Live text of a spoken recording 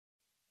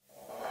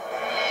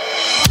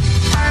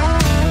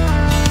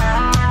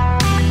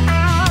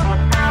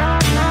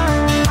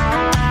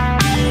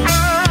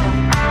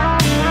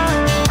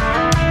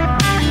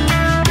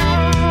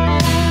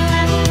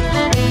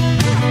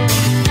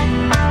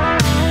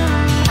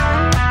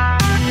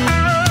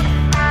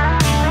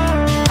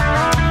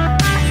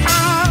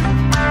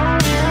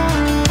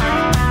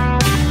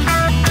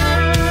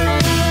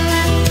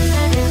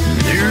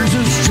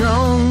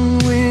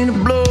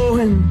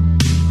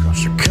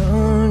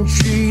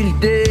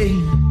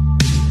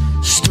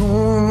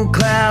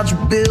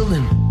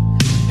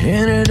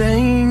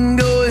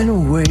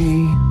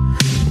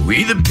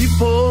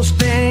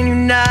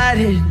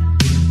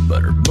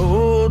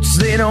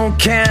they don't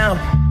count.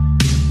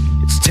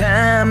 It's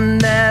time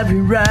that we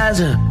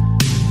rise up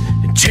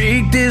and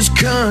take this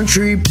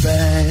country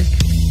back.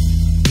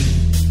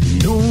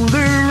 No,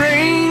 there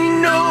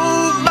ain't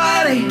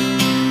nobody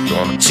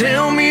gonna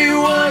tell me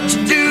what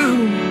to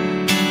do.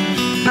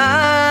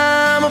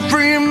 I'm a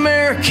free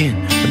American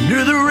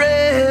under the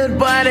red,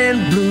 white,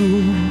 and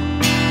blue.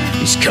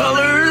 These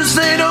colors,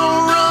 they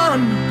don't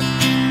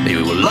run, they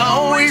will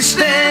always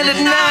stand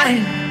at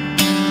night.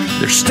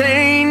 They're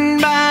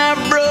stained by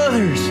our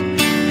brothers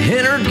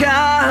and our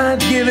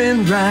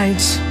God-given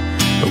rights.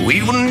 But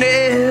we will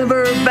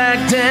never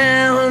back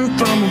down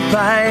from a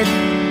fight.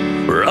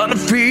 We're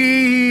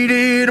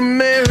undefeated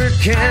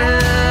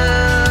Americans.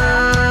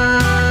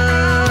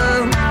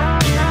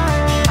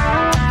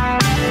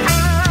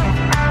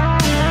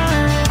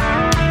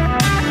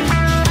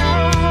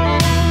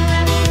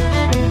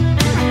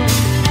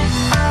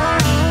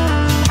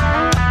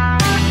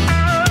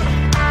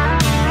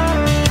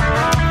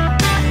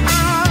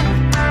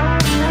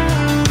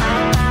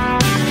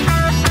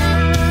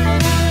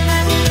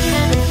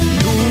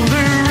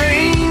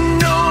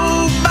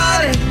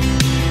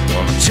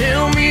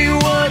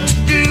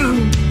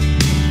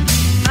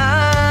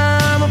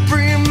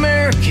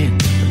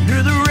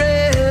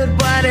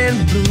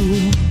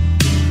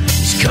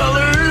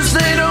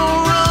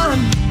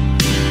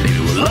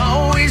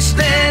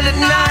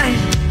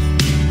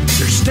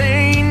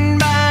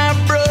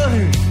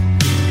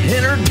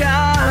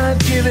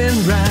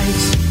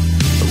 Rights,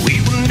 but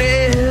we will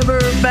never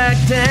back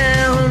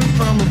down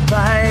from a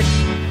fight.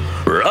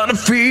 We're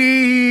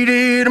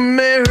undefeated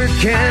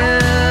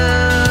Americans.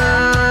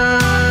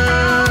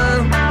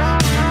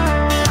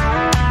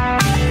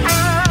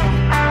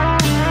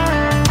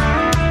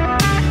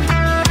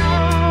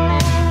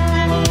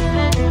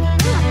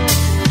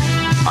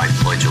 I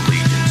pledge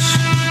allegiance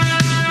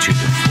to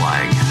the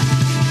flag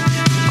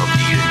of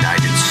the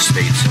United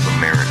States of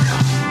America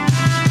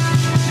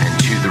and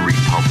to the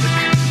republic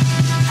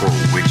for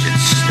which it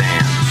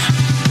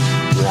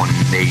stands, one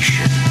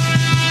nation,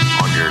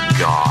 under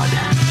God,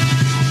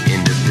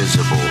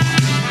 indivisible,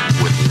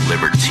 with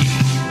liberty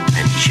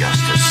and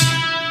justice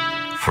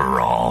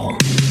for all.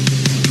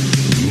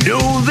 No,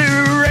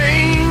 there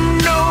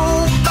ain't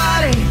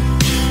nobody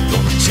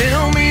gonna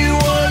tell me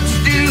what to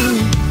do.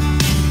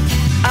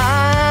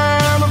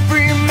 I'm a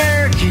free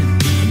American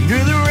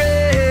under the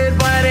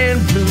red, white,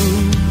 and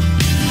blue.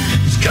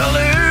 These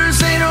colors,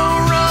 they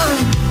don't run,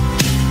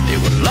 they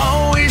will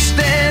always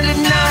stand at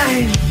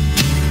night.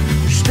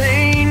 They're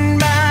stained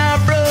by our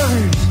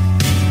brothers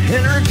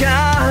and our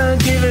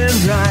God-given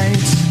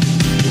rights.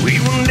 We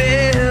will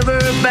never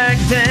back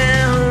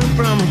down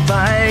from a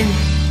fight.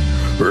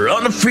 We're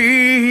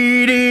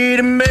undefeated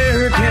Americans.